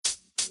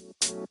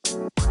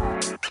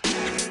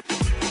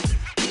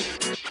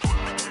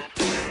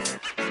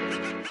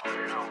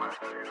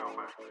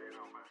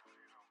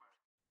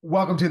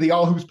Welcome to the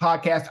All Hoops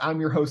podcast. I'm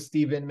your host,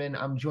 Steve Inman.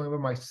 I'm joined by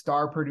my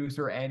star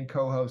producer and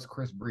co-host,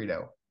 Chris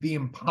Brito. The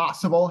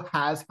impossible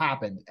has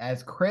happened.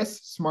 As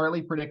Chris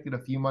smartly predicted a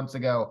few months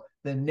ago,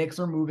 the Knicks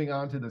are moving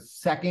on to the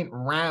second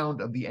round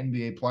of the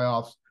NBA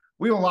playoffs.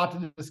 We have a lot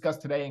to discuss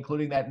today,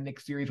 including that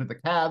Knicks series with the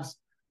Cavs,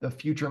 the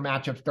future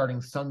matchup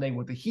starting Sunday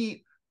with the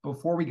Heat.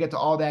 Before we get to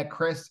all that,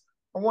 Chris,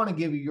 I want to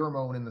give you your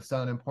moment in the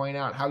sun and point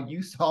out how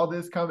you saw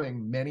this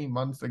coming many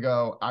months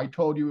ago. I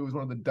told you it was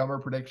one of the dumber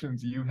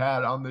predictions you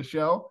had on the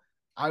show.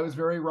 I was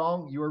very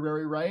wrong. You were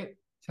very right.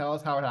 Tell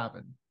us how it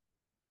happened.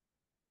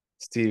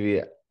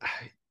 Stevie,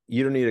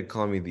 you don't need to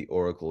call me the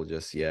Oracle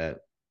just yet,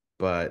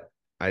 but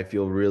I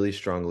feel really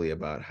strongly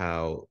about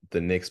how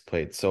the Knicks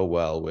played so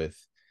well with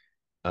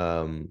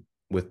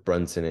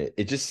Brunson.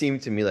 It just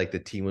seemed to me like the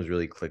team was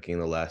really clicking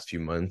the last few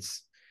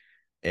months,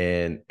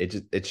 and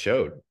it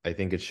showed. I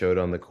think it showed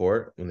on the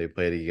court when they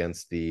played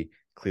against the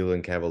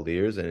Cleveland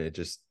Cavaliers, and it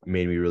just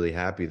made me really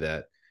happy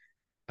that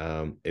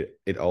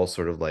it all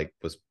sort of like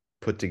was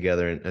put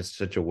together in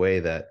such a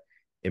way that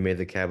it made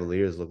the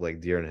Cavaliers look like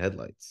deer in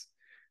headlights.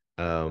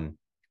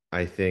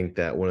 I think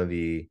that one of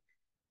the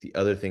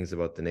other things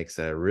about the Knicks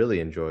that I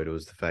really enjoyed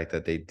was the fact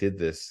that they did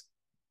this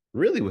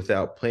really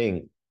without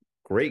playing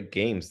great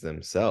games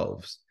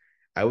themselves.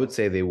 I would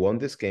say they won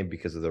this game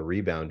because of the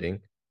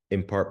rebounding,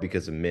 in part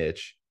because of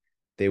Mitch.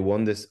 They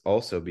won this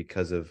also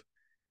because of,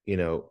 you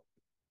know,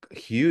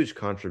 huge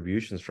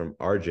contributions from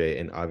RJ,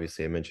 and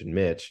obviously I mentioned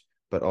Mitch,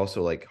 but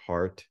also like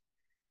Hart.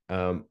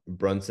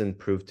 Brunson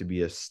proved to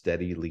be a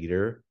steady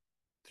leader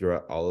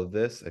throughout all of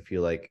this. I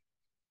feel like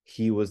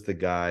he was the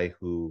guy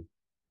who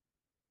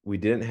we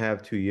didn't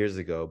have 2 years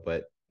ago,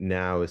 but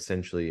now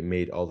essentially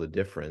made all the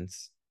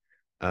difference.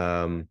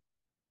 And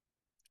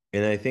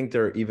I think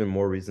there are even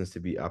more reasons to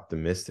be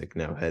optimistic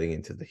now heading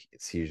into the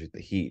series with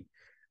the Heat.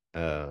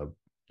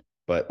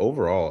 But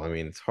overall, I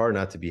mean, it's hard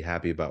not to be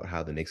happy about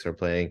how the Knicks are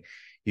playing.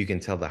 You can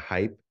tell the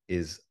hype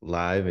is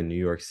live in New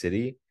York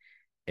City,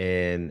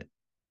 and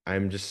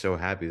I'm just so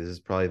happy. This is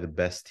probably the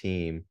best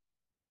team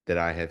that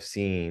I have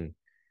seen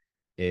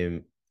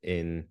in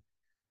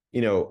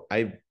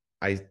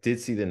I did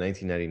see the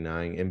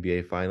 1999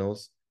 NBA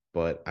Finals,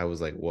 but I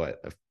was like,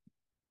 what,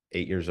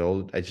 8 years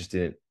old? I just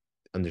didn't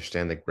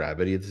understand the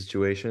gravity of the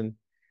situation.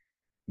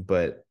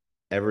 But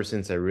ever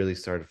since I really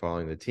started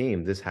following the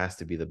team, this has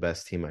to be the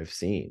best team I've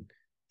seen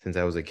since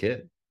I was a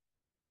kid.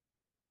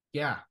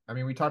 Yeah, I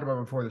mean, we talked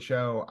about before the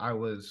show. I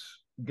was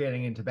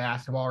getting into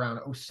basketball around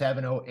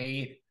 07,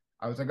 08.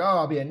 I was like, oh,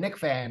 I'll be a Knicks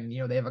fan.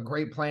 You know, they have a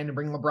great plan to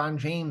bring LeBron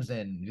James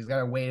in. You just got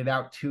to wait it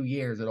out 2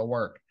 years. It'll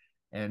work.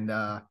 And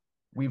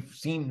we've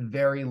seen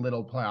very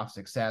little playoff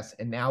success.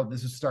 And now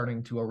this is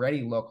starting to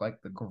already look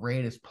like the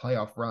greatest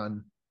playoff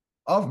run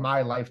of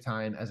my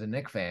lifetime as a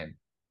Knicks fan.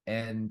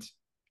 And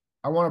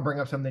I want to bring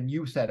up something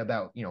you said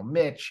about,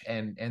 Mitch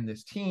and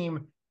this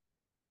team.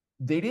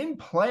 They didn't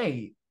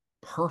play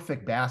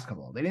perfect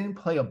basketball. They didn't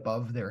play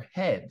above their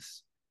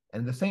heads.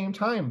 And at the same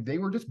time, they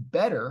were just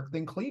better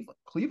than Cleveland.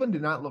 Cleveland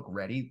did not look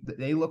ready.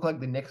 They look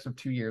like the Knicks of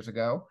 2 years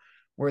ago,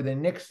 where the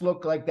Knicks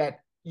looked like that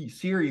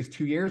series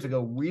 2 years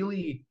ago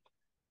really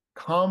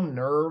calmed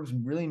nerves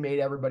and really made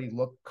everybody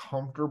look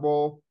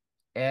comfortable.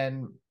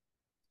 And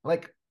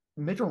like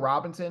Mitchell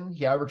Robinson,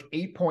 he averaged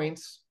 8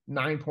 points,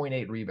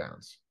 9.8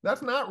 rebounds.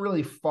 That's not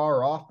really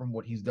far off from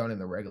what he's done in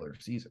the regular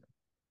season.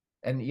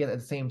 And yet at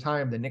the same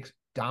time, the Knicks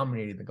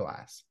dominated the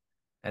glass.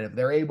 And if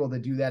they're able to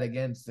do that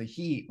against the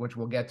Heat, which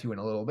we'll get to in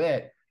a little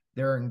bit,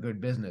 they're in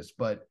good business.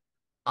 But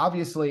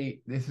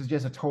obviously, this is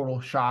just a total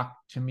shock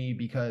to me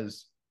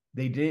because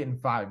they did it in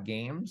 5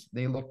 games.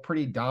 They looked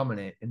pretty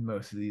dominant in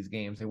most of these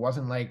games. It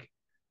wasn't like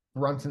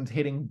Brunson's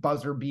hitting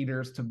buzzer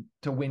beaters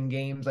to win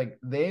games. Like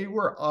they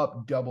were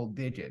up double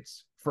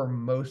digits for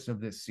most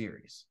of this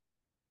series.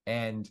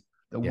 And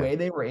the Yeah. way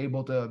they were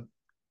able to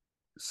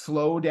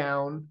slow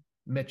down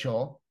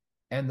Mitchell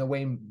and the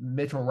way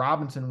Mitchell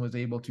Robinson was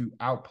able to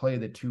outplay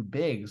the two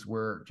bigs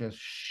were just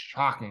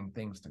shocking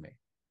things to me.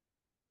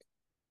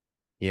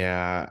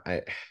 Yeah,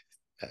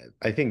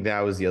 I think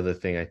that was the other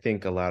thing. I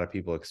think a lot of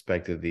people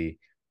expected the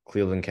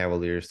Cleveland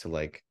Cavaliers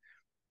to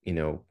you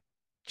know,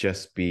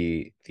 just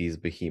be these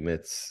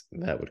behemoths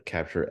that would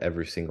capture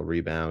every single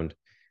rebound.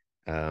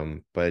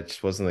 But it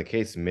just wasn't the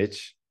case.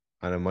 Mitch,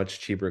 on a much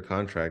cheaper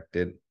contract,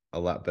 did a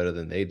lot better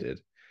than they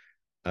did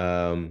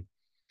by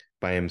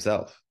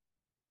himself.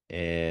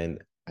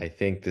 And I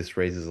think this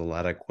raises a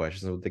lot of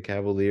questions with the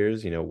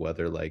Cavaliers,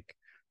 whether like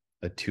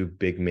a two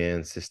big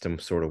man system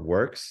sort of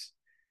works.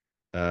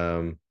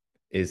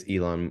 Is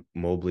Elon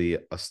Mobley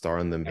a star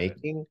in the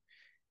making?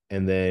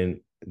 And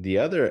then the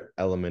other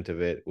element of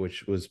it,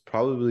 which was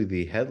probably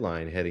the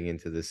headline heading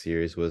into the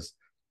series, was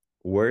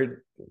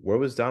where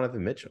was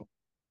Donovan Mitchell?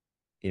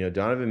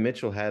 Donovan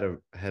Mitchell had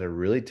a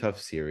really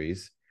tough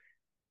series.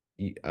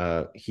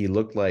 He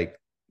looked like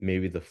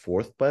maybe the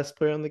fourth best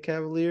player on the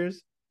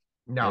Cavaliers.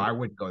 No, And I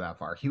wouldn't go that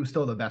far. He was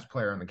still the best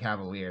player on the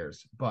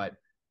Cavaliers, but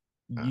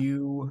I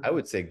You, I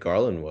would say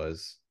Garland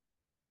was.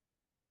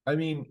 I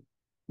mean,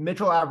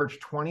 Mitchell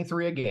averaged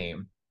 23 a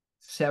game,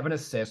 7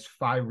 assists,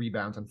 5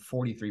 rebounds, and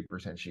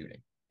 43%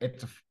 shooting.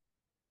 It's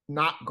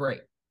not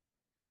great,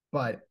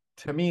 but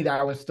to me,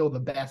 that was still the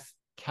best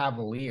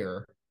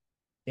Cavalier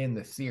in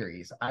the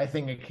series. I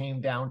think it came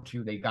down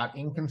to they got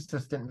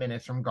inconsistent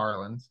minutes from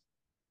Garland.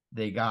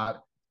 They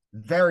got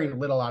very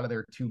little out of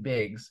their two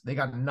bigs. They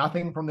got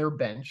nothing from their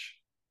bench.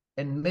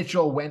 And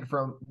Mitchell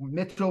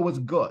was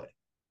good.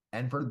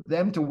 And for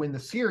them to win the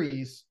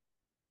series,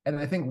 and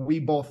I think we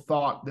both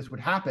thought this would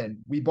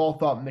happen, we both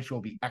thought Mitchell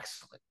would be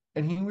excellent.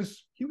 And he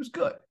was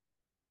good.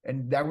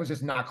 And that was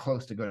just not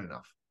close to good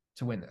enough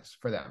to win this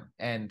for them.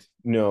 And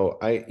No,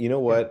 you know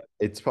yeah, what?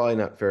 It's probably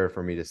not fair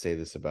for me to say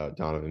this about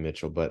Donovan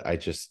Mitchell, but I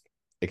just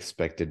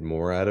expected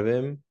more out of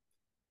him.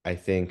 I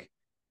think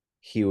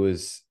he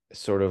was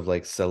sort of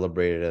like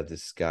celebrated as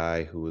this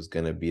guy who was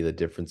going to be the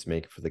difference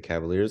maker for the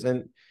Cavaliers.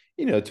 And,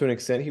 to an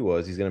extent, he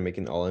was. He's going to make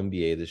an All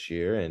NBA this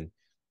year and,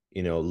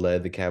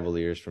 led the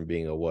Cavaliers from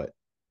being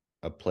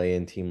a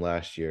play-in team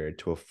last year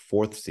to a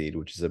fourth seed,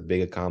 which is a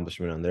big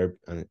accomplishment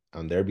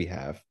on their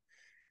behalf.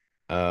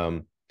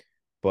 Um,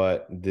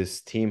 but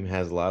this team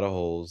has a lot of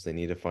holes. They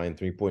need to find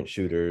 3-point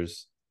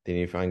shooters. They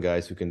need to find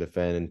guys who can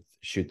defend and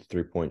shoot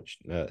the 3-point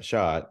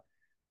shot.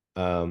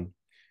 Um,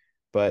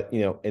 but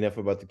enough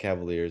about the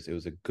Cavaliers. It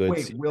was a good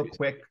wait, real series.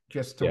 quick,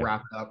 just to Yeah,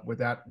 wrap it up with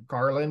that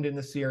Garland in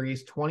the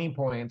series, 20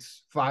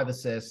 points, 5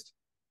 assists,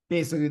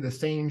 basically the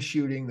same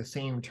shooting, the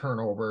same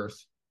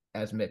turnovers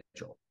as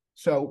Mitchell.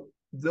 So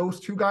those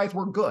two guys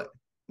were good,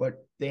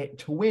 but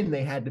to win,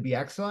 they had to be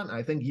excellent.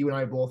 I think you and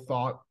I both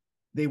thought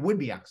they would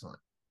be excellent,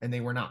 and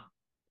they were not.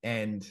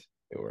 And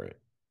they were.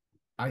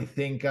 I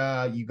think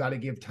you got to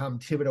give Tom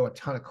Thibodeau a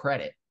ton of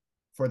credit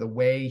for the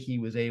way he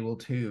was able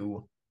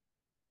to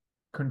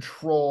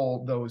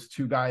control those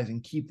two guys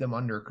and keep them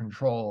under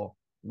control.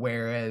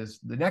 Whereas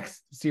the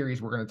next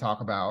series we're going to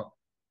talk about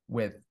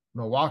with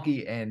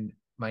Milwaukee and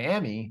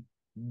Miami,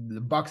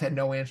 the Bucks had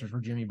no answers for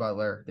Jimmy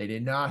Butler. They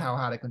did not know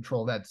how to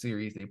control that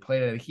series. They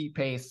played at a heat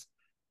pace,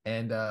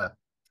 and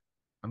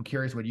I'm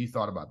curious what you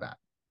thought about that.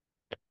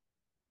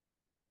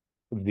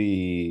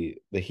 The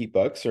Heat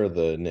Bucks or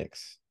the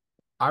Knicks?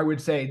 I would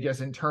say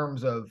just in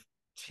terms of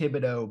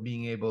Thibodeau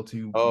being able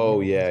to Oh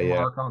leave yeah, his yeah.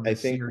 mark on I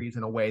this think series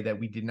in a way that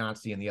we did not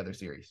see in the other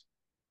series.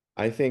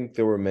 I think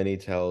there were many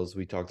tells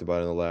we talked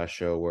about in the last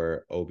show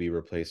where Obi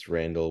replaced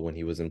Randall when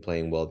he wasn't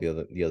playing well.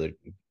 The other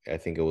I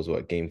think it was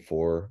what, game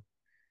four.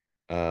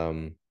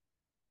 Um,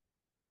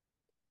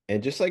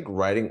 and just like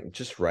writing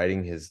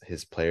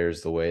his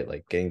players the way,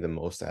 like getting the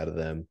most out of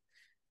them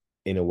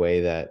in a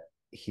way that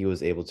he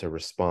was able to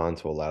respond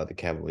to a lot of the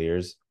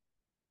Cavaliers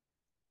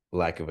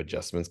lack of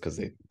adjustments because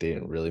they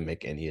didn't really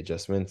make any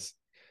adjustments.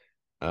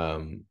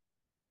 Um,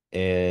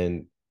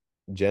 and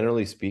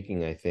generally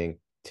speaking, I think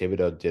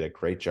Thibodeau did a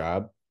great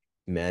job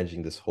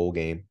managing this whole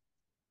game.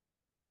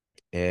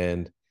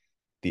 And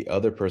the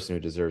other person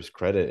who deserves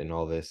credit in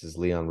all this is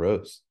Leon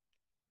Rose.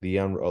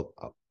 Leon,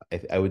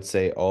 I would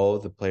say all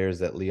of the players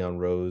that Leon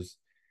Rose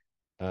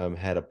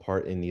had a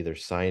part in either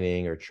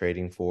signing or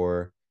trading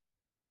for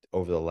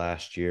over the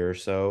last year or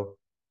so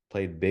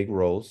played big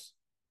roles,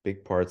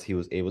 big parts. He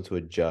was able to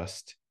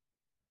adjust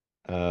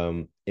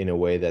in a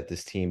way that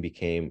this team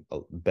became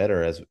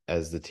better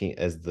as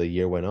the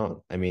year went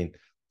on. I mean,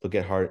 look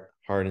at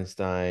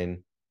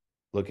Hardenstein,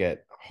 look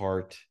at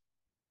Hart,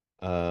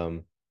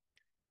 um,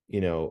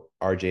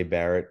 RJ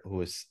Barrett,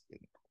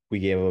 we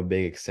gave him a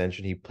big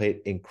extension. He played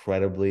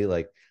incredibly.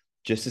 Like,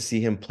 just to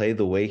see him play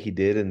the way he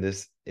did in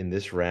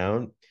this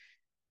round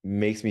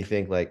makes me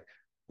think like,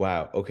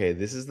 wow, okay,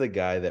 this is the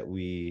guy that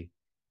we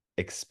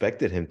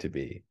expected him to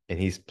be. And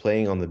he's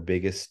playing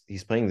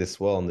this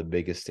well on the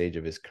biggest stage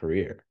of his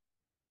career,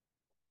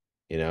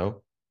 you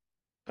know?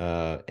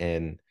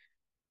 And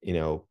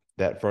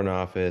that front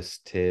office,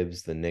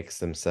 Tibbs, the Knicks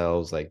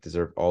themselves, like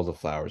deserve all the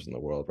flowers in the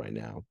world right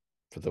now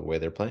for the way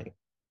they're playing.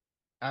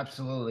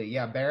 Absolutely.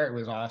 Yeah, Barrett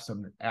was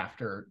awesome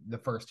after the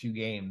first two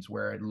games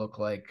where it looked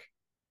like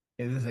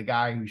this is a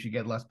guy who should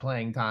get less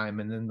playing time.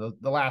 And then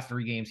the last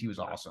three games, he was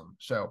awesome.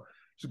 So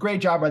it's a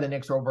great job by the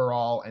Knicks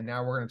overall. And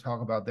now we're going to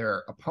talk about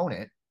their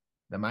opponent,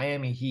 the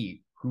Miami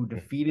Heat, who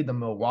defeated the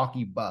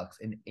Milwaukee Bucks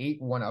in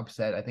 8-1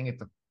 upset. I think it's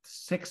the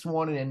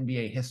 6-1 in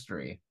NBA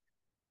history.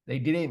 They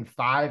did it in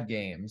 5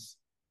 games.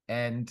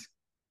 And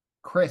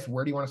Chris,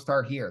 where do you want to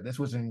start here? This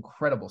was an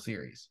incredible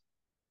series.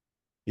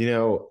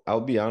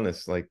 I'll be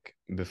honest, like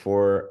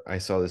before I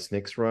saw this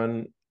Knicks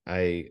run,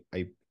 I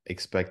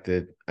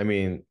expected, I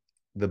mean,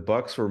 the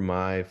Bucks were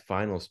my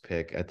finals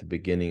pick at the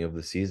beginning of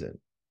the season.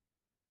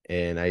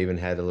 And I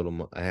had a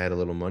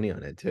little money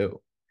on it too.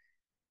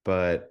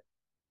 But,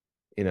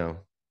 you know,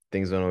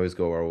 things don't always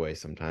go our way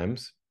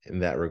sometimes in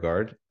that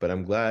regard, but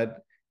I'm glad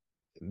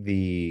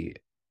the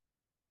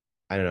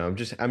I don't know,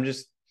 I'm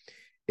just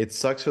it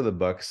sucks for the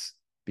Bucks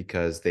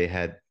because they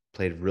had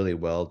played really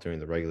well during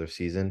the regular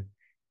season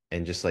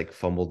and just like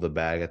fumbled the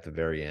bag at the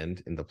very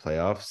end in the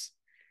playoffs.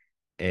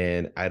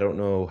 And I don't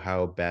know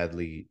how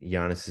badly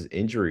Giannis's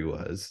injury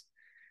was,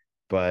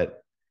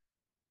 but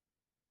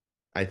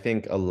I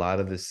think a lot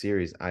of the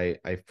series, I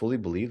fully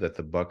believe that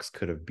the Bucks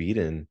could have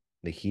beaten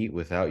the Heat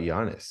without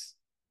Giannis.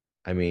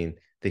 I mean,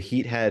 the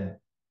Heat had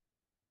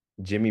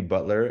Jimmy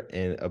Butler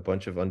and a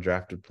bunch of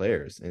undrafted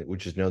players,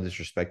 which is no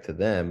disrespect to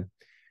them,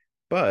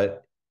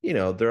 but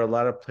there are a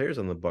lot of players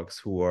on the Bucks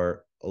who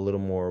are a little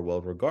more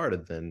well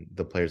regarded than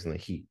the players in the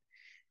Heat,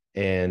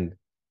 and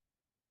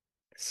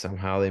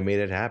somehow they made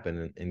it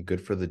happen. And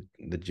good for the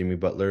Jimmy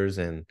Butlers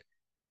and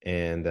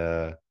and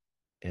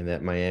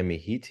that Miami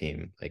Heat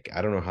team. Like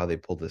I don't know how they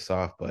pulled this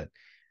off, but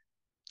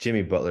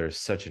Jimmy Butler is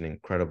such an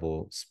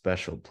incredible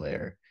special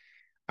player.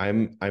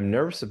 I'm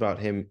nervous about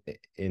him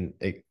in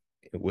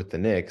with the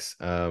Knicks.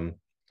 Do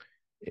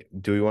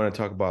we want to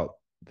talk about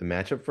the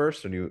matchup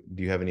first, or do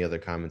you have any other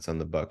comments on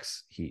the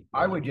Bucks Heat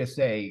I would matchup? just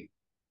say,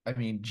 I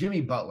mean, Jimmy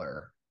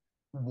Butler,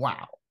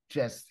 wow.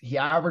 Just he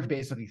averaged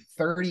basically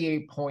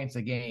 38 points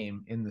a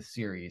game in the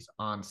series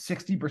on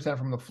 60%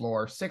 from the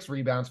floor, 6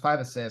 rebounds, 5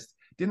 assists,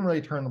 didn't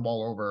really turn the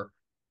ball over.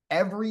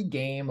 Every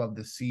game of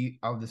the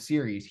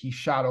series, he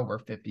shot over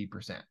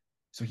 50%.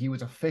 So he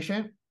was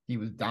efficient, he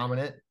was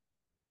dominant,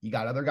 he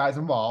got other guys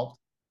involved.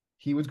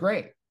 He was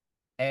great.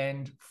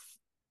 And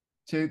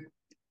to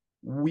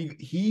we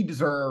he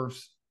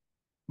deserves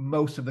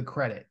most of the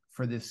credit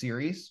for this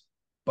series,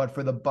 but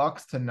for the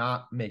Bucks to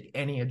not make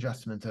any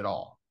adjustments at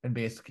all and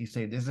basically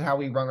say this is how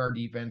we run our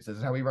defense, this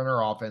is how we run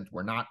our offense.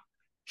 We're not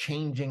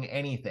changing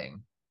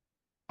anything.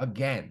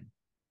 Again,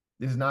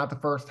 this is not the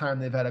first time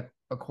they've had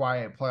a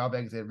quiet playoff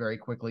exit very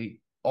quickly,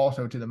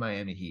 also to the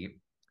Miami Heat.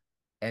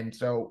 And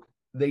so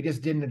they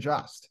just didn't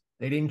adjust.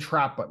 They didn't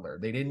trap Butler.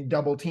 They didn't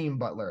double team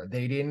Butler.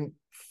 They didn't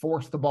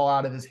force the ball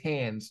out of his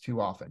hands too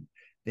often.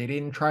 They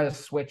didn't try to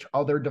switch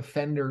other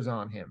defenders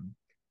on him.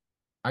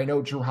 I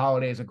know Drew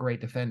Holiday is a great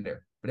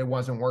defender, but it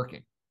wasn't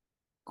working.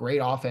 Great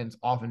offense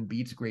often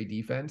beats great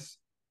defense,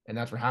 and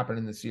that's what happened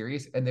in the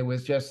series. And there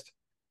was just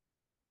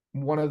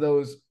one of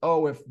those,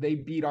 oh, if they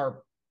beat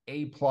our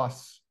A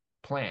plus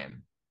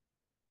plan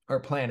or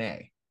plan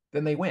A,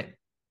 then they win.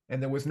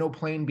 And there was no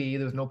plan B,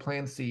 there was no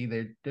plan C.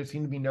 There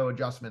seemed to be no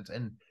adjustments.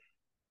 And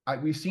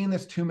we've seen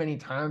this too many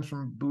times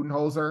from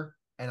Budenholzer,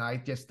 and I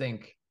just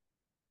think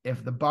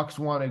if the Bucks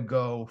want to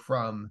go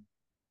from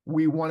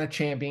we won a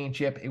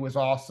championship, it was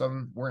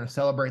awesome, we're going to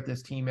celebrate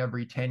this team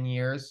every 10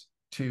 years,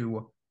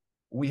 to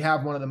we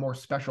have one of the more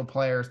special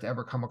players to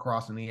ever come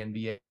across in the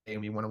NBA and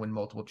we want to win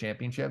multiple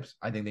championships,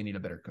 I think they need a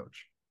better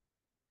coach.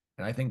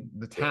 And I think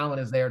the talent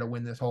is there to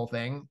win this whole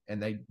thing,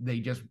 and they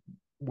just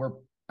were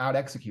out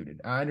executed.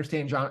 I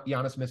understand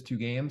Giannis missed 2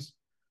 games,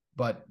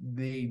 but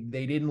they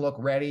didn't look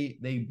ready.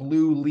 They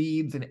blew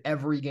leads in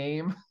every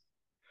game.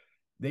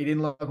 They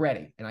didn't look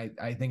ready, and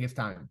I think it's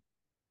time.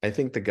 I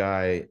think the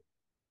guy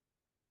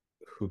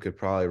who could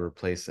probably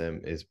replace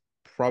him is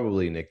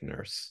probably Nick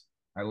Nurse.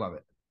 I love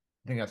it.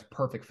 I think that's a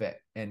perfect fit.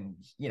 And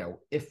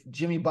if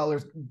Jimmy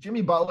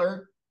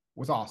Butler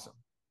was awesome.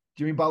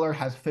 Jimmy Butler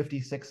has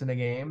 56 in a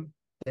game.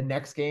 The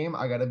next game,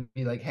 I gotta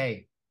be like,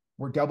 hey,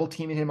 we're double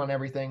teaming him on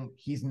everything.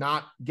 He's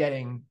not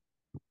getting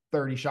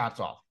 30 shots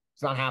off.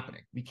 It's not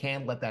happening. We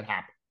can't let that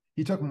happen.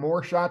 He took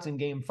more shots in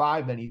game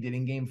 5 than he did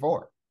in game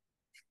 4.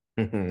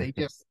 They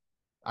just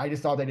I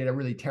just thought they did a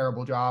really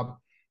terrible job.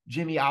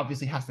 Jimmy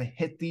obviously has to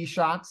hit these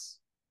shots,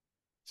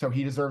 so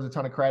he deserves a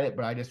ton of credit,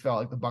 but I just felt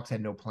like the Bucks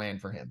had no plan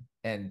for him.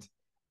 And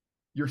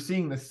you're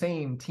seeing the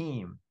same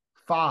team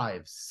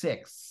 5,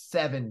 6,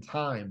 7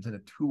 times in a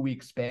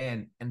 2-week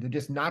span, and to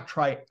just not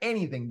try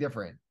anything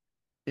different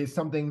is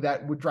something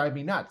that would drive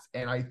me nuts.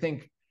 And I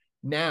think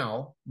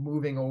now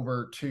moving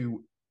over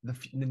to the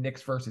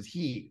Knicks versus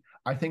Heat,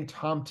 I think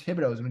Tom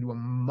Thibodeau is going to do a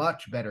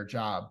much better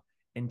job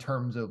in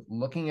terms of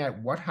looking at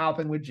what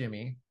happened with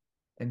Jimmy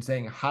and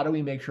saying, how do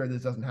we make sure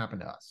this doesn't happen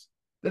to us?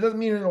 That doesn't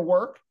mean it'll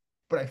work,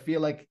 but I feel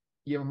like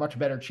you have a much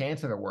better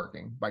chance of it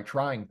working by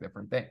trying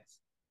different things.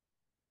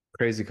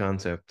 Crazy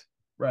concept.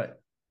 Right.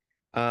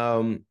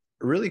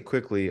 Really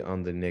quickly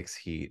on the Knicks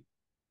Heat,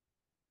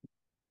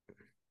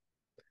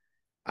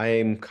 I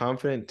am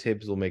confident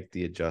Tibbs will make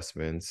the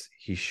adjustments.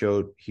 He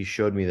showed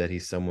me that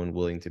he's someone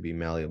willing to be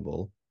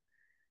malleable.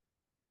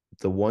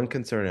 The one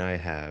concern I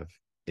have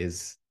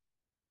is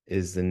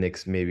is the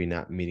Knicks maybe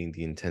not meeting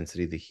the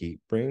intensity the Heat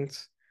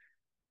brings.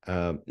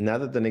 Not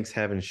that the Knicks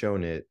haven't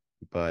shown it,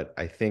 but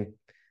I think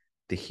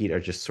the Heat are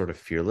just sort of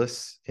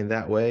fearless in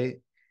that way.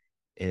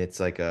 And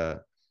it's like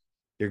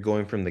you're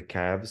going from the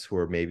Cavs who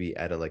are maybe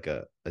at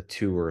a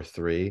 2 or a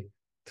 3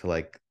 to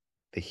like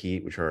the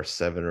Heat, which are a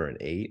 7 or an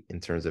 8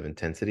 in terms of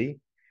intensity.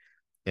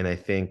 And I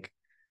think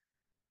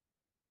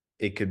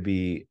it could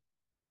be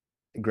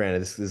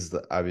granted, this is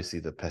obviously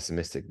the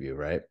pessimistic view,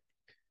 right?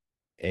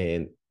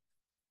 And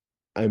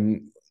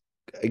I'm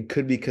it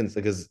could be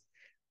because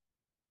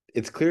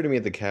it's clear to me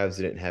that the Cavs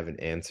didn't have an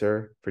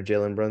answer for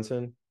Jalen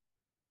Brunson.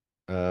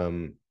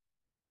 Um,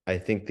 I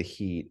think the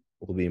Heat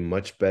will be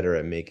much better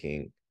at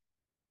making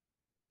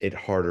it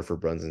harder for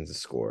Brunson to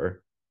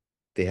score.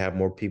 They have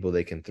more people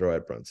they can throw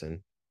at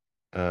Brunson.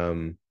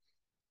 Um,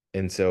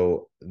 and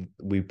so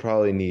we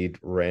probably need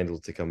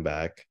Randall to come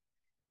back.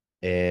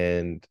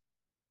 And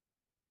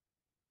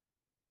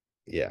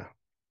yeah,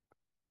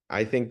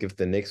 I think if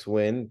the Knicks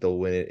win, they'll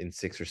win it in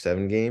 6 or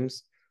 7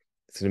 games.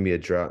 It's going to be a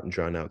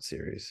drawn out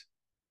series.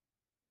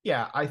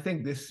 Yeah, I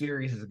think this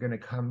series is going to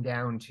come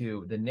down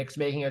to the Knicks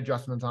making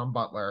adjustments on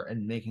Butler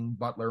and making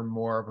Butler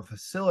more of a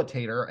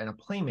facilitator and a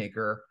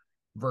playmaker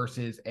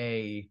versus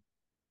a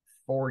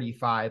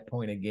 45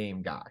 point a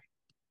game guy.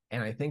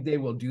 And I think they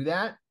will do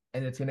that.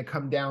 And it's going to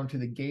come down to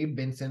the Gabe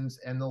Vincents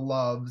and the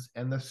Loves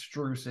and the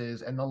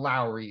Struces and the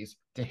Lowrys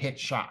to hit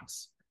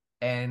shots.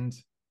 And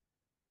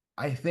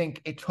I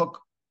think it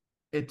took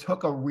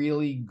a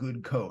really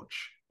good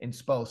coach in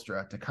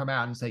Spolstra to come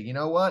out and say, you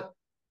know what?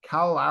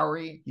 Kyle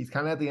Lowry, he's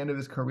kind of at the end of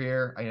his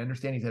career. I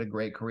understand he's had a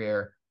great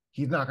career.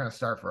 He's not going to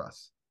start for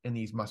us in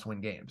these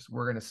must-win games.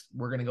 We're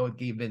gonna go with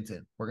Gabe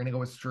Vincent. We're gonna go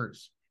with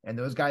Strus, and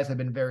those guys have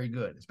been very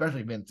good,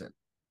 especially Vincent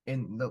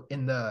in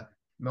the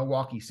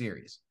Milwaukee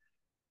series.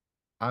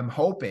 I'm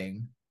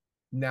hoping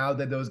now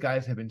that those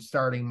guys have been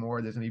starting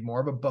more, there's gonna be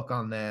more of a book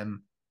on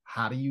them.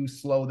 How do you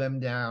slow them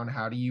down?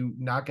 How do you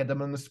not get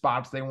them in the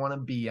spots they want to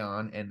be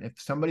on? And if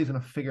somebody's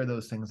going to figure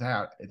those things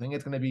out, I think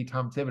it's going to be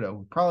Tom Thibodeau,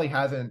 who probably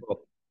hasn't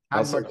Well, I'll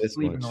had say much this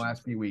sleep in the much.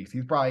 last few weeks.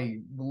 He's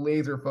probably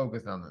laser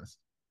focused on this.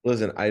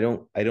 Listen, I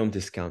don't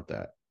discount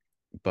that,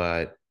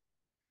 but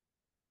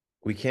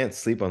we can't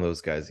sleep on those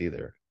guys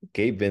either.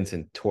 Gabe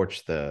Vincent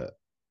torched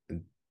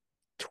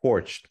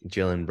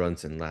Jalen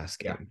Brunson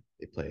last Yeah, game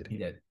they played. he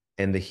did.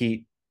 And the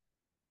Heat,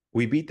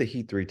 we beat the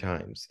Heat 3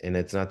 times. And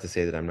it's not to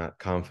say that I'm not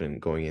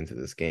confident going into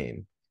this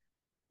game,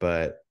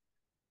 but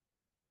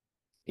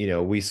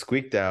we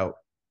squeaked out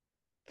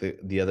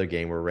the other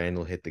game where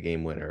Randall hit the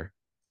game winner.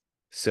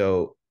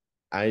 So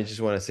I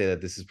just want to say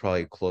that this is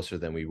probably closer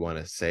than we want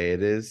to say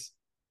it is,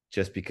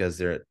 just because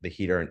the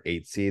Heat are an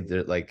 8 seed.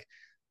 They're like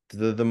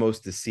the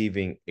most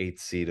deceiving 8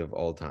 seed of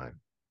all time.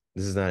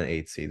 This is not an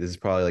 8 seed. This is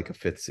probably like a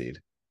 5th seed.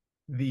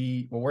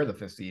 We're the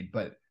fifth seed,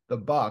 but the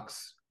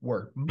Bucks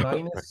were Right.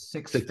 minus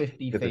Fifth,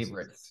 650 fifth or sixth.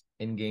 favorites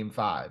in game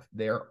five.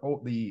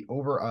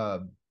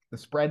 The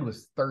spread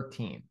was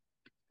 13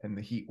 and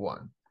the Heat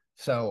won.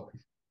 So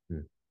Hmm.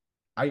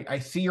 I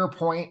see your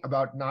point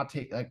about not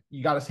take like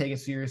you got to take it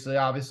seriously,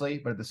 obviously,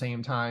 but at the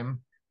same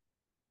time,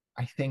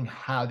 I think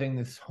having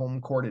this home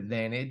court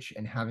advantage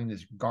and having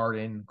this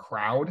Garden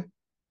crowd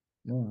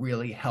will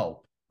really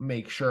help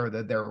make sure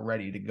that they're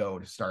ready to go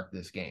to start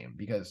this game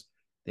because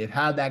they've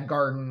had that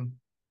Garden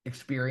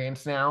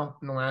experience now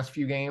in the last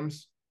few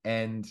games,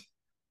 and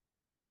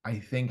I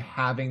think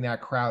having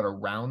that crowd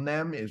around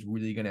them is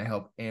really going to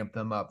help amp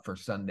them up for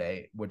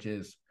Sunday, which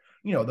is,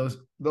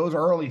 those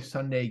early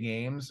Sunday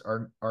games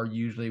are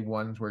usually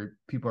ones where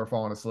people are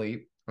falling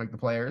asleep, like the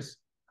players.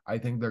 I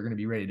think they're going to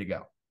be ready to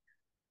go.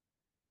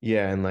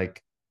 Yeah, and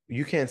like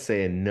you can't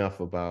say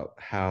enough about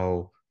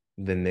how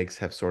the Knicks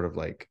have sort of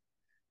like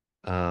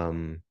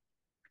um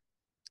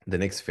the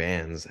Knicks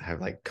fans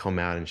have like come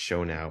out and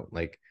shown out.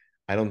 Like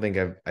I don't think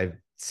I've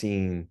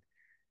seen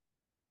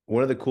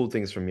one of the cool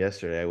things from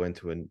yesterday. I went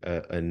to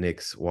a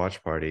Knicks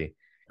watch party.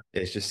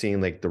 It's just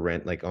seeing like the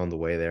rent like on the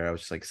way there. I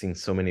was just like seeing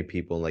so many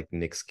people in, like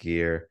Knicks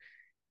gear,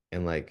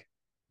 and like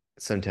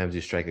sometimes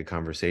you strike a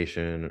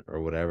conversation or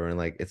whatever, and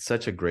like it's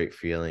such a great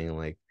feeling.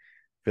 Like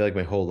I feel like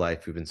my whole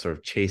life we've been sort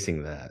of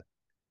chasing that,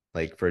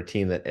 like for a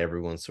team that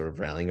everyone's sort of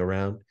rallying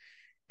around.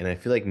 And I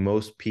feel like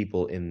most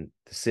people in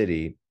the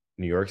city,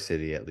 New York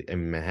City, at least,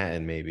 in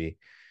Manhattan, maybe,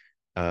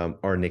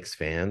 are Knicks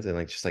fans, and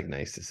like just like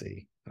nice to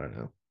see. I don't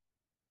know.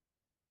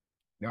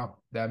 No,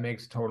 that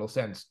makes total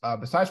sense.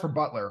 Besides for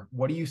Butler,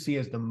 what do you see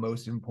as the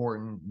most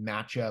important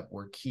matchup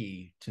or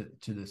key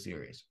to the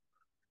series?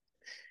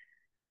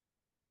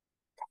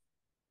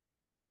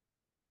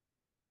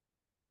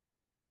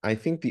 I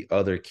think the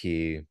other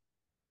key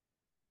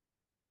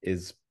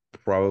is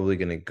probably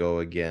going to go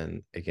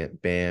again,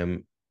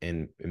 Bam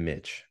and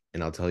Mitch,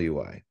 and I'll tell you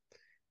why.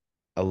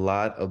 A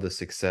lot of the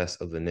success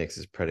of the Knicks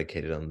is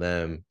predicated on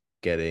them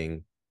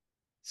getting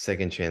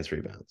second chance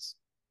rebounds,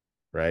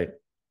 right?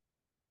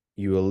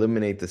 You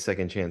eliminate the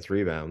second chance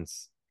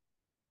rebounds,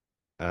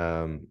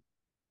 um,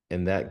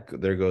 and that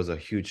there goes a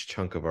huge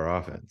chunk of our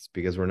offense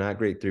because we're not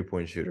great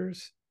 3-point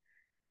shooters.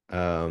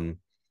 Um,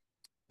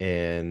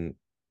 and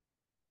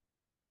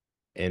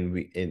and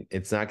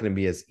it's not going to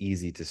be as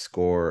easy to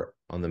score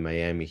on the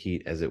Miami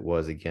Heat as it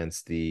was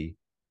against the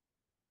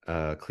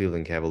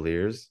Cleveland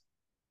Cavaliers.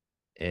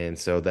 And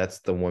so that's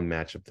the one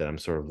matchup that I'm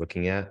sort of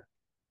looking at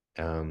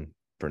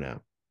for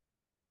now.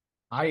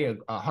 I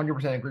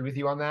 100% agree with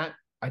you on that.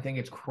 I think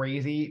it's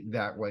crazy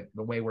that like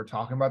the way we're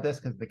talking about this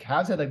because the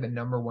Cavs had like the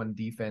number one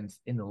defense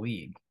in the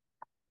league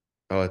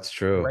Oh, it's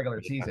in the true.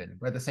 regular season,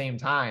 but at the same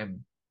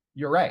time,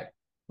 you're right.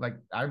 Like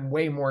I'm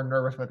way more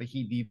nervous about the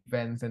Heat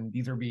defense, and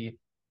these are be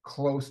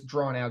close,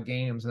 drawn out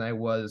games than I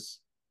was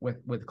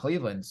with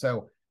Cleveland.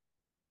 So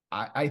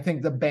I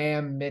think the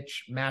Bam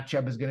Mitch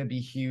matchup is going to be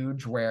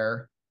huge.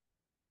 Where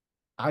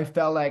I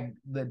felt like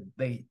the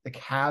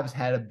Cavs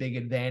had a big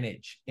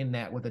advantage in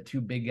that with the two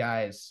big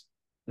guys,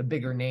 the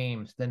bigger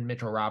names than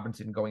Mitchell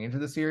Robinson going into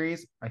the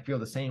series. I feel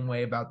the same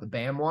way about the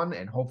Bam one,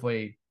 and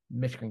hopefully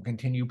Mitch can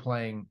continue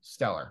playing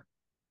stellar.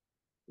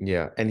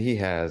 Yeah, and he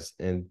has.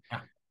 And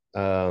Yeah.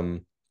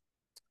 um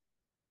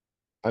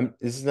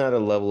This is not a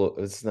level.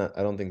 It's not.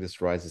 I don't think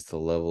this rises to the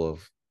level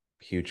of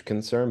huge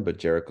concern. But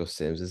Jericho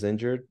Sims is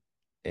injured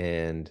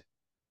and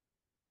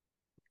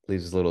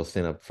leaves a little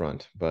thin up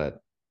front.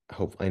 But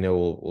I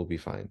know we'll be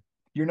fine.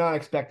 You're not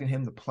expecting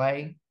him to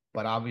play,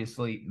 but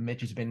obviously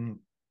Mitch has been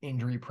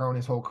injury prone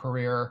his whole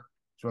career.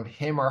 So if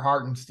him or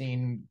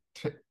Hartenstein,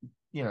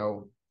 you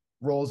know,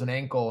 rolls an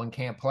ankle and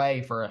can't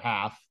play for a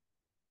half,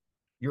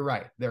 you're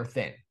right. They're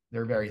thin.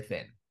 They're very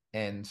thin.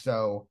 And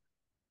so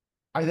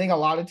I think a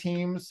lot of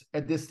teams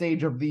at this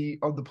stage of the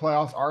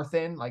playoffs are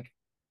thin. Like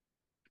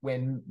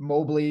when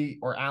Mobley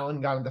or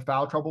Allen got into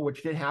foul trouble,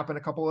 which did happen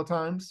a couple of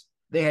times,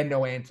 they had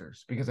no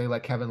answers because they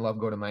let Kevin Love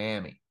go to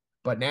Miami.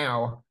 But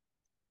now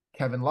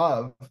Kevin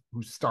Love,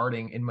 who's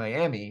starting in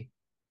Miami,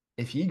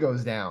 if he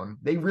goes down,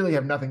 they really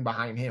have nothing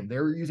behind him. They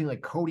were using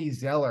like Cody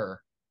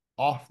Zeller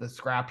off the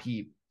scrap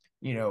heap,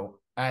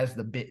 as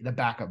the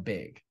backup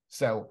big.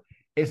 So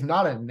it's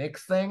not a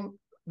Knicks thing.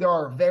 There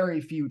are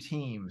very few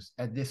teams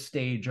at this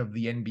stage of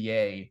the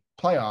NBA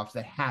playoffs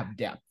that have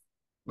depth.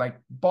 Like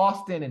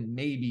Boston and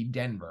maybe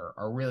Denver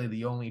are really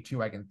the only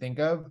two I can think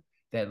of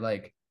that,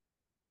 like,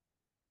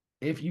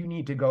 if you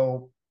need to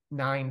go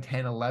 9,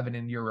 10, 11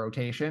 in your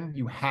rotation,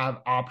 you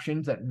have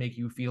options that make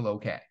you feel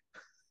okay.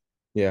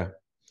 Yeah,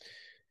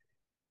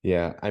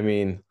 yeah. I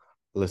mean,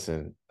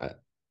 listen,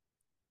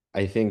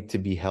 I think to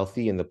be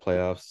healthy in the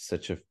playoffs,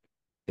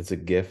 it's a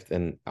gift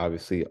and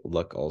obviously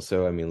luck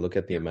also. I mean, look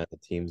at the Yeah. amount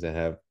of teams that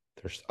have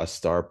there's a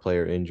star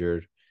player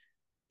injured.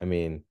 I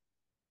mean,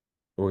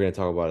 we're going to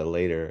talk about it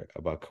later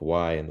about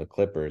Kawhi and the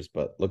Clippers,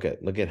 but look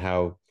at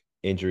how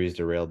injuries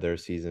derailed their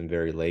season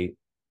very late.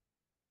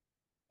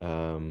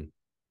 Um,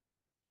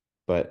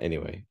 but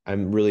anyway,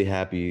 I'm really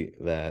happy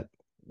that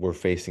we're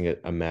facing a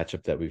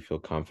matchup that we feel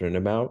confident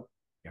about.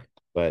 Yeah.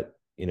 But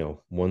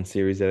one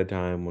series at a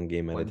time, one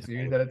game at a One time,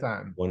 series at a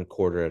time. one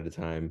quarter at a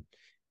time.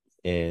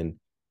 And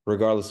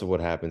regardless of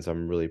what happens,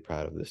 I'm really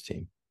proud of this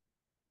team.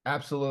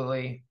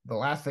 Absolutely. The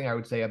last thing I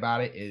would say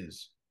about it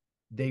is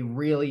they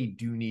really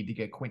do need to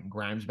get Quentin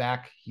Grimes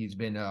back. He's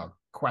been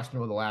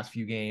questionable the last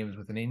few games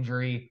with an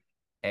injury.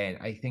 And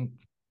I think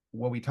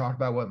what we talked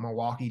about with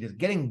Milwaukee, just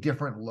getting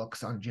different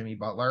looks on Jimmy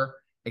Butler.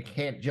 It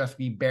can't just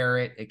be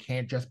Barrett. It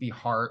can't just be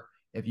Hart.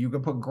 If you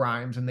could put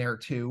Grimes in there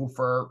too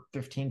for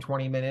 15,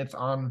 20 minutes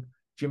on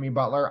Jimmy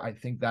Butler, I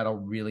think that'll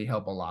really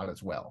help a lot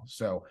as well.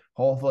 So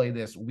hopefully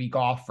this week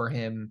off for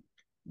him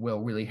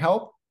will really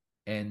help.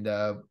 And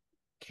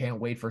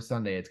can't wait for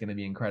Sunday. It's going to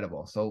be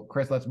incredible. So,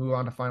 Chris, let's move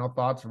on to final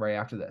thoughts right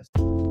after this.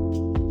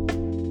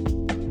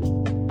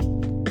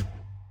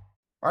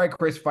 All right,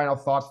 Chris, final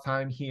thoughts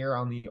time here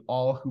on the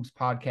All Hoops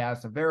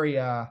podcast. A very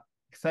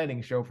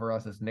exciting show for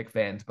us as Knicks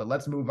fans. But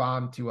let's move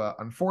on to an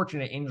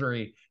unfortunate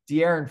injury.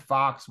 De'Aaron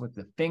Fox with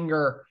the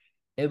finger.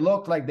 It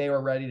looked like they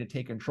were ready to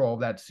take control of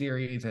that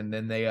series, and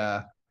then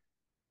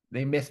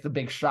they missed the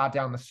big shot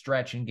down the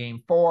stretch in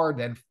game 4.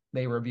 Then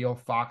they reveal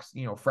Fox,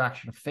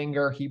 fractured a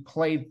finger. He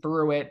played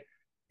through it,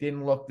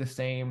 didn't look the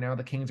same. Now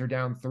the Kings are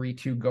down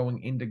 3-2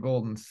 going into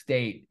Golden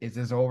State. Is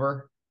this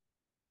over?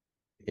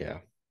 Yeah,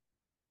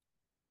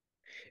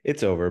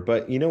 it's over.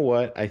 But you know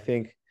what? I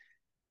think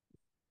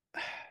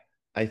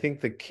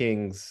the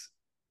Kings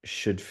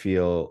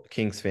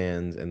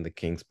fans and the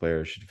Kings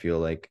players should feel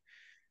like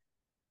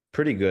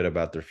pretty good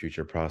about their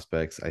future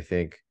prospects. I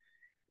think,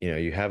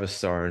 you have a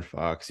star in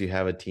Fox, you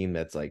have a team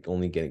that's like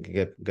only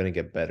gonna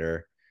get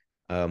better.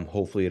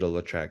 Hopefully it'll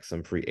attract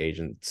some free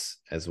agents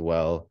as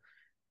well.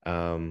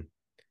 Um,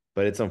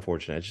 but it's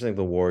unfortunate. I just think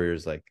the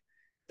Warriors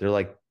they're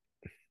like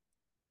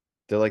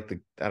they're like the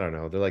I don't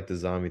know, they're like the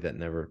zombie that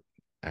never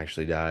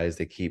actually dies.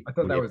 They keep I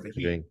thought that was the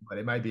Heat, reemerging. but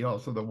it might be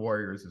also the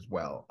Warriors as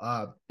well.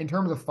 In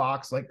terms of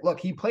Fox, like, look,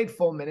 he played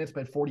full minutes,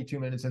 but 42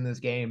 minutes in this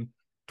game,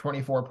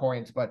 24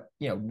 points, but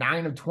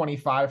 9 of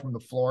 25 from the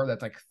floor.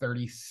 That's like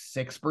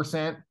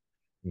 36%.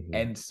 Mhm.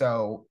 And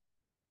so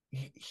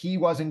he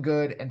wasn't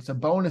good, and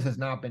Sabonis has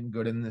not been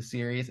good in this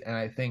series. And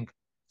I think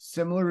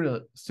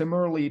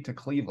similarly to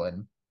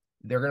Cleveland,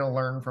 they're going to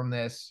learn from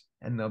this,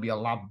 and they'll be a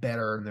lot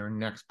better in their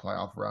next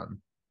playoff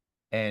run.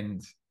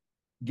 And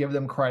give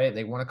them credit;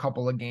 they won a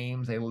couple of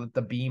games. They lit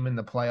the beam in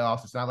the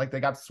playoffs. It's not like they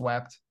got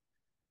swept,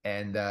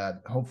 and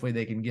hopefully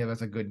they can give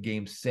us a good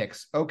game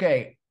 6.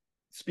 Okay,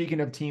 speaking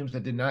of teams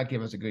that did not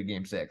give us a good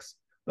game 6,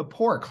 the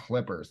poor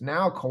Clippers.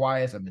 Now Kawhi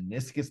has a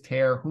meniscus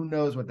tear. Who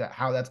knows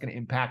how that's going to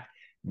impact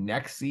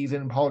next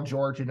season? Paul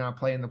George did not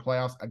play in the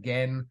playoffs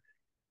again,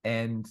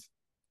 and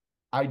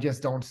I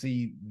just don't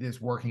see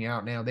this working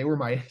out now. They were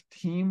my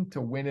team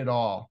to win it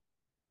all,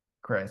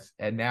 Chris,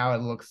 and now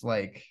it looks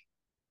like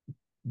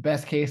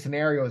best case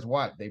scenario is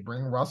what? They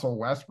bring Russell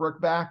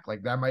Westbrook back?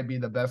 Like that might be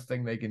the best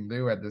thing they can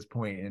do at this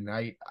point. And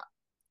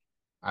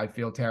I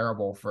feel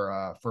terrible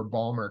for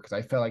Ballmer because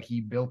I felt like he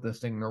built this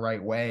thing the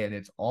right way and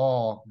it's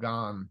all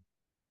gone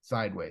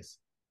sideways.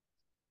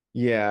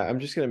 Yeah, I'm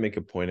just gonna make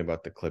a point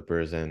about the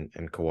Clippers and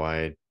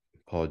Kawhi,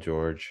 Paul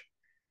George.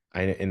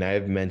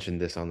 I've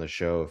mentioned this on the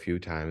show a few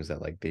times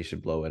that like they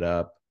should blow it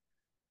up.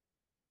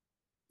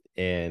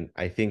 And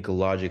I think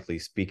logically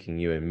speaking,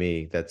 you and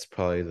me, that's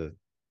probably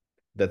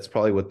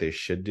what they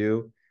should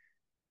do.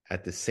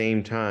 at the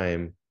same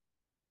time,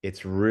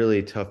 it's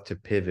really tough to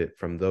pivot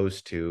from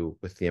those two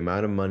with the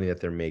amount of money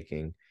that they're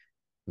making,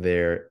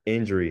 their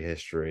injury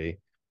history,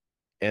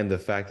 and the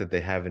fact that they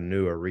have a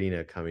new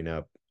arena coming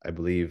up, I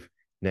believe,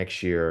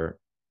 next year.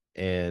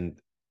 And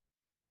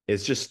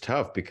it's just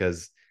tough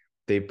because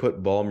they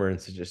put Ballmer in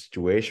such a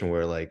situation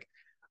where, like,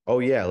 oh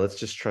yeah, let's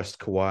just trust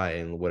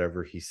Kawhi and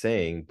whatever he's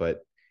saying.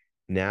 But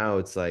now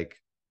it's like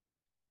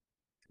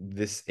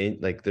there's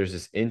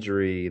this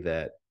injury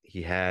that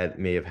he had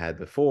may have had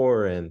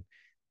before, and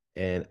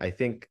I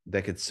think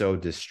that could sow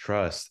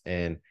distrust.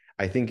 And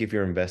I think if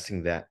you're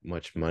investing that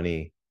much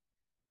money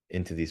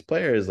into these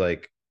players,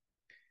 like,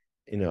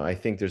 I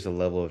think there's a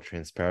level of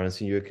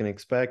transparency you can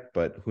expect,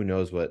 but who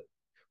knows what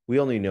we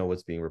only know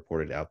what's being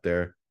reported out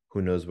there.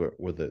 Who knows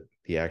where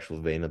the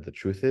actual vein of the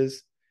truth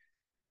is?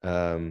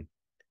 Um,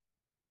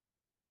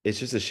 it's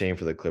just a shame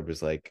for the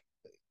Clippers. Like,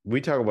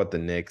 we talk about the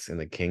Knicks and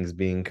the Kings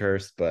being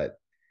cursed, but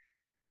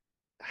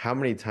how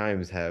many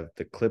times have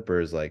the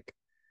Clippers, like,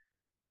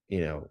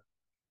 you know,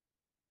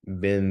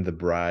 been the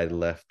bride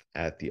left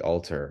at the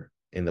altar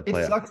in the It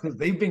playoffs? sucks because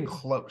they've been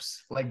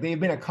close. Like they've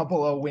been a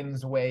couple of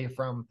wins away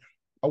from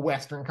a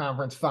Western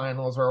Conference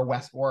Finals or a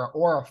West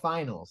or a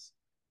Finals,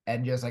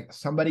 and just like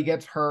somebody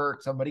gets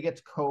hurt, somebody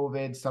gets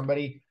COVID,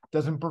 somebody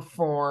doesn't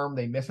perform,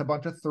 they miss a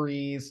bunch of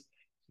threes.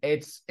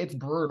 It's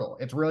brutal.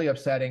 It's really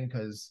upsetting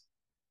because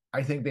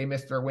I think they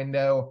missed their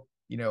window.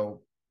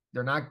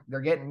 They're not.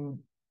 They're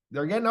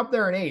getting up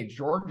there in age.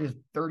 George is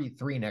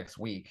 33 next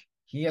week.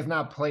 He has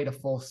not played a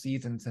full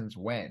season since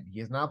when? He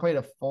has not played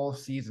a full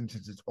season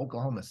since his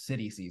Oklahoma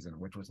City season,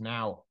 which was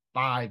now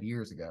 5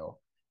 years ago.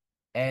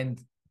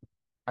 And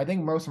I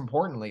think most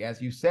importantly,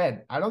 as you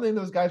said, I don't think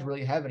those guys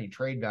really have any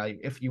trade value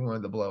if you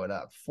wanted to blow it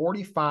up.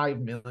 45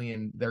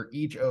 million they're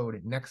each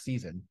owed next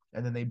season,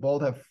 and then they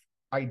both have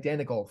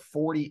identical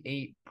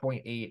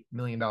 $48.8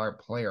 million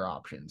player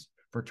options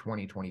for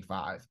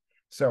 2025.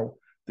 So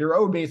they're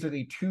owed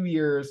basically 2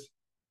 years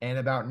and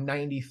about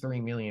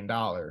 $93 million.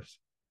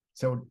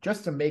 So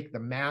just to make the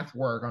math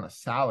work on a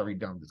salary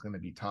dump is going to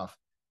be tough.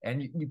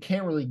 And you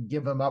can't really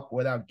give them up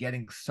without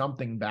getting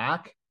something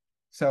back.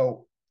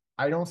 So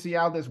I don't see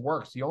how this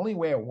works. The only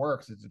way it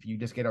works is if you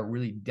just get a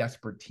really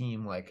desperate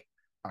team like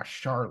a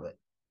Charlotte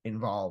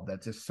involved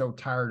that's just so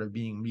tired of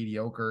being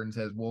mediocre and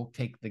says, we'll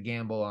take the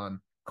gamble on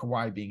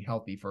Kawhi being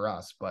healthy for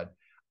us. But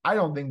I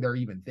don't think they're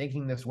even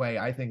thinking this way.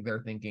 I think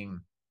they're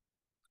thinking,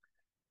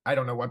 I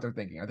don't know what they're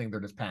thinking. I think they're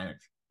just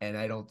panicked. And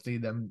I don't see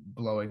them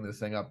blowing this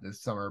thing up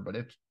this summer, but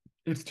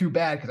it's too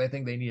bad because I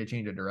think they need to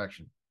change of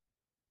direction.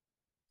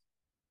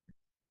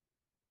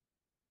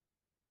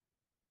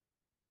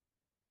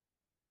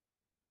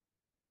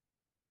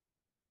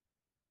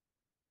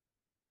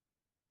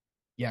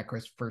 Yeah,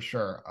 Chris, for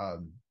sure.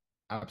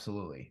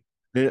 Absolutely.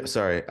 No, no,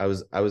 sorry, I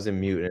was in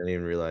mute and I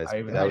didn't realize.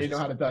 I But I was didn't know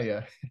how just to tell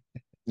you.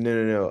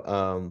 no, no,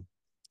 no.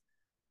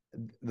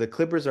 The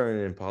Clippers are in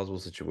an impossible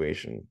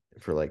situation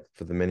for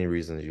the many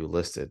reasons you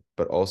listed,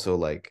 but also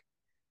like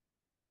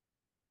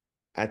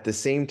at the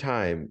same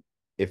time,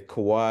 if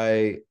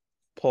Kawhi,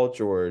 Paul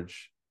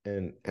George,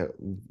 and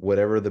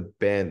whatever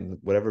band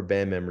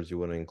members you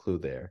want to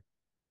include there,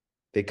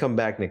 they come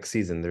back next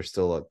season, they're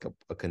still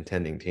a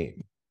contending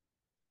team.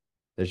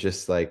 There's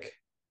just like,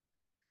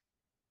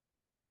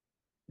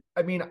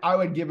 I mean, I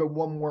would give it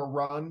one more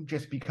run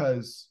just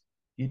because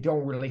you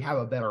don't really have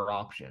a better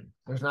option.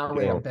 There's not you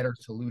really a know, better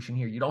solution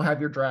here. You don't have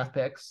your draft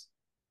picks.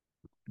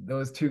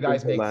 Those two the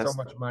guys make so last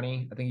much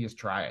money. I think you just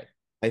try it.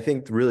 I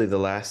think really the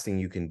last thing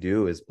you can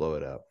do is blow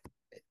it up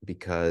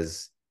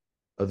because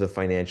of the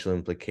financial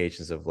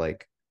implications of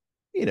like,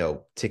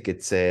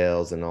 ticket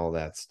sales and all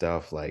that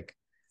stuff. Like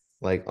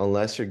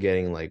unless you're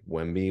getting like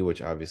Wemby,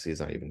 which obviously is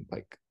not even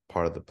like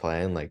part of the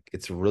plan, like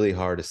it's really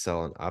hard to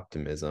sell an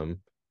optimism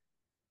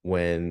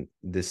when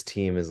this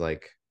team is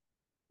like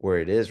where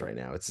it is right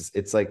now.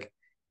 It's like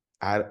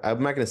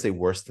I'm not gonna say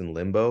worse than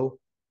limbo,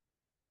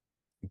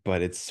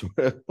 but it's sort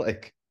of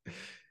like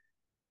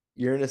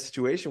you're in a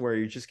situation where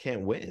you just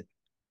can't win.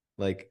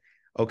 Like,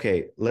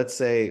 okay, let's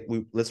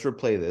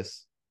replay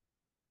this.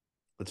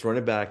 Let's run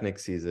it back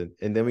next season,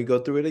 and then we go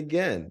through it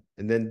again.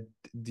 And then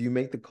do you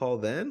make the call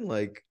then?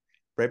 Like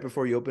right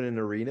before you open an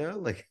arena?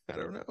 Like, I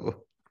don't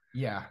know.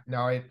 Yeah,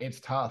 no, it's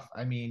tough.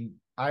 I mean,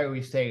 I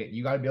always say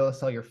you got to be able to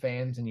sell your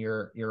fans and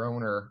your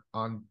owner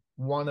on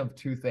one of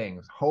two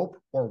things: hope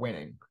or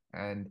winning.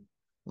 And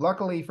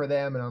luckily for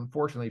them, and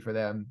unfortunately for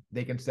them,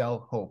 they can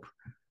sell hope.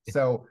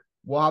 So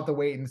we'll have to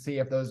wait and see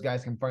if those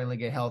guys can finally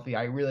get healthy.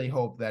 I really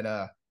hope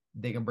that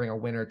they can bring a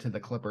winner to the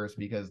Clippers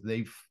because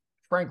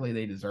frankly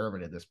they deserve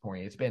it at this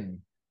point.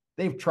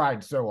 They've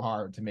tried so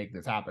hard to make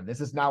this happen.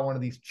 This is not one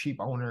of these cheap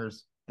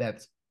owners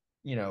that's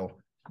you know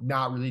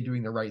not really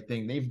doing the right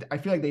thing. I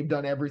feel like they've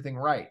done everything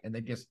right, and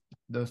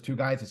those two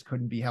guys just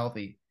couldn't be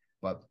healthy.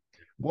 But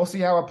we'll see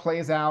how it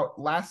plays out.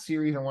 Last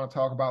series I want to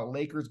talk about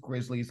Lakers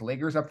Grizzlies.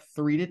 Lakers up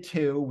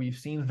 3-2. We've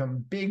seen some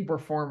big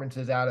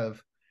performances out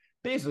of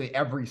basically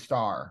every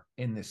star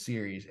in this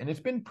series, and it's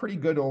been pretty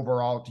good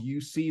overall. Do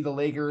you see the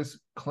Lakers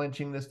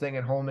clinching this thing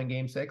at home in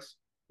Game 6?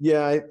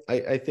 Yeah,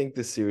 I think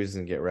this series is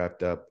gonna get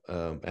wrapped up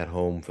at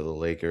home for the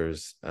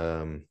Lakers.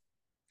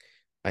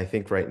 I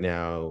think right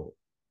now,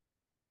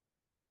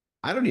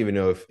 I don't even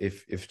know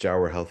if Ja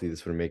were healthy,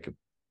 this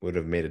would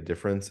have made a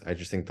difference. I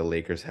just think the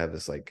Lakers have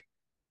this like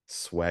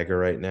swagger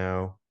right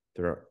now.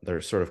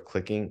 They're sort of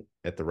clicking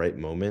at the right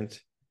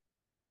moment.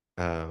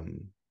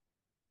 Um,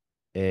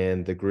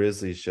 and the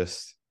Grizzlies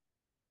just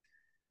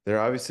they're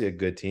obviously a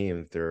good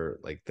team. They're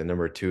like the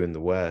number two in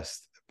the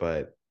West,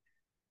 but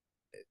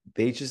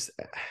they just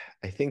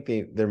I think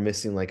they're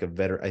missing like a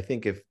veteran. I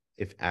think if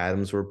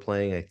Adams were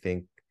playing, I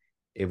think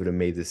it would have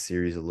made this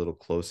series a little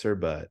closer,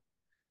 but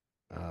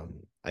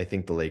I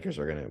think the Lakers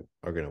are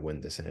gonna win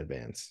this in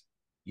advance.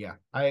 Yeah,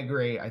 I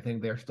agree. I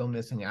think they're still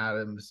missing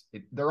Adams.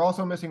 They're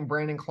also missing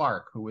Brandon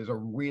Clark, who is a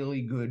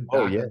really good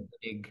Oh yeah. backup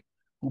big,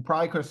 who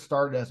probably could have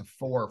started as a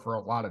four for a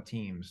lot of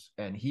teams,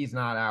 and he's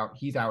not out.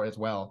 He's out as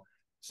well.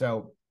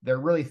 So they're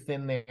really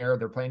thin there.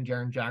 They're playing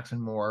Jaren Jackson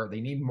more.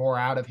 They need more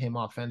out of him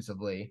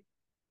offensively.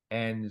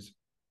 And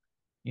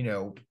you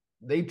know,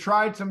 they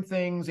tried some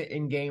things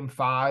in game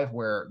five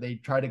where they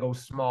tried to go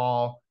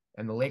small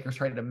and the Lakers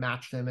tried to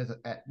match them as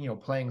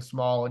playing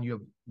small, and you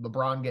have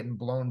LeBron getting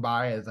blown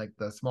by as like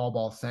the small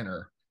ball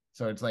center.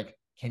 So it's like,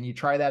 can you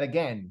try that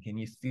again? Can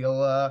you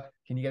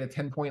get a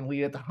 10-point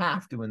lead at the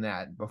half doing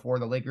that before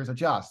the Lakers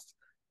adjust?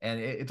 And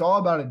it's all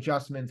about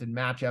adjustments and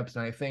matchups.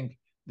 And I think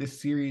this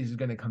series is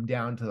going to come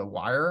down to the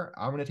wire.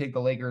 I'm going to take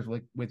the Lakers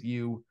with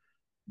you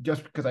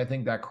just because I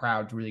think that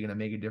crowd's really going to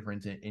make a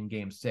difference in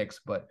game six.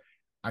 But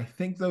I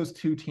think those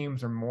two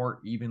teams are more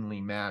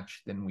evenly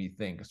matched than we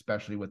think,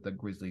 especially with the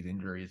Grizzlies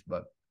injuries.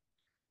 But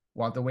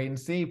we'll have to wait and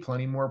see.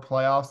 Plenty more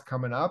playoffs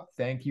coming up.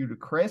 Thank you to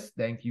Chris.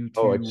 Thank you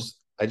Oh, I to just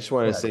I just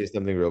want to say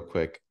something real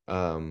quick.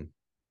 How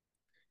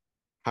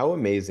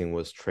amazing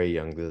was Trae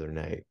Young the other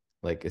night?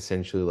 Like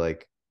essentially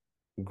like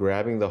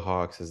grabbing the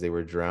Hawks as they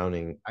were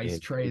drowning Ice in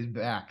Trey's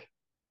back.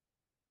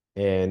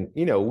 and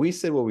we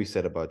said what we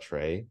said about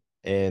Trae,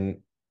 and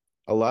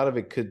a lot of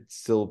it could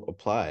still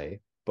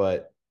apply,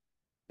 but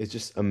it's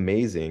just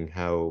amazing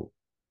how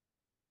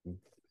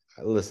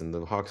listen,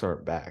 the Hawks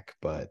aren't back,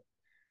 but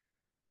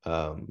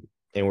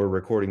and we're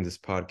recording this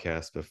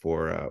podcast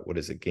before what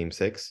is it, game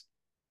six?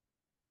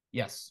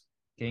 Yes.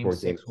 Game Before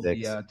game six will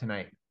be six,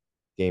 tonight.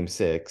 game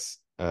six,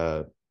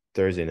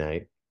 Thursday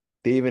night.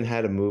 They even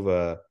had to move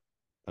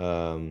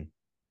um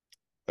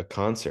a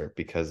concert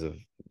because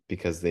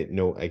they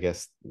know I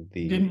guess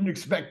the Didn't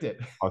expect it.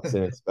 Hawks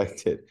didn't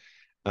expect it.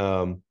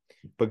 Um,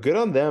 but good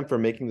on them for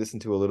making this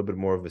into a little bit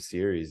more of a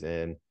series,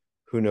 and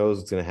who knows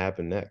what's going to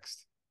happen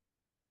next.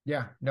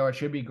 Yeah, no, it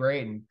should be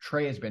great. And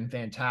Trey has been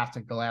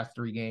fantastic the last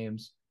three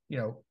games.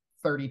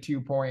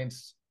 32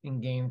 points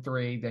in game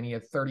three. Then he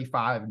had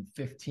 35 and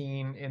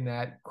 15 in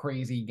that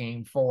crazy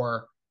game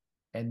four.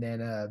 And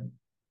then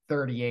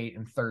 38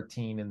 and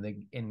 13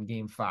 in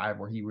game five,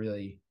 where he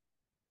really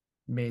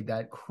made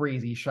that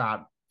crazy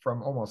shot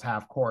from almost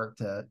half court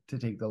to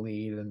take the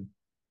lead. And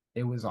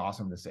it was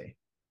awesome to see.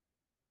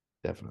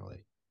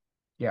 Definitely.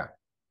 Yeah.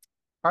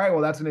 All right. Well,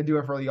 that's going to do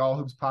it for the All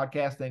Hoops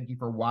podcast. Thank you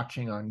for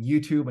watching on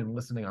YouTube and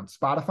listening on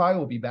Spotify.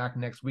 We'll be back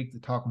next week to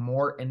talk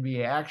more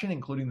NBA action,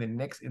 including the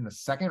Knicks in the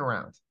second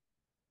round.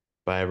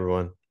 Bye,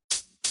 everyone.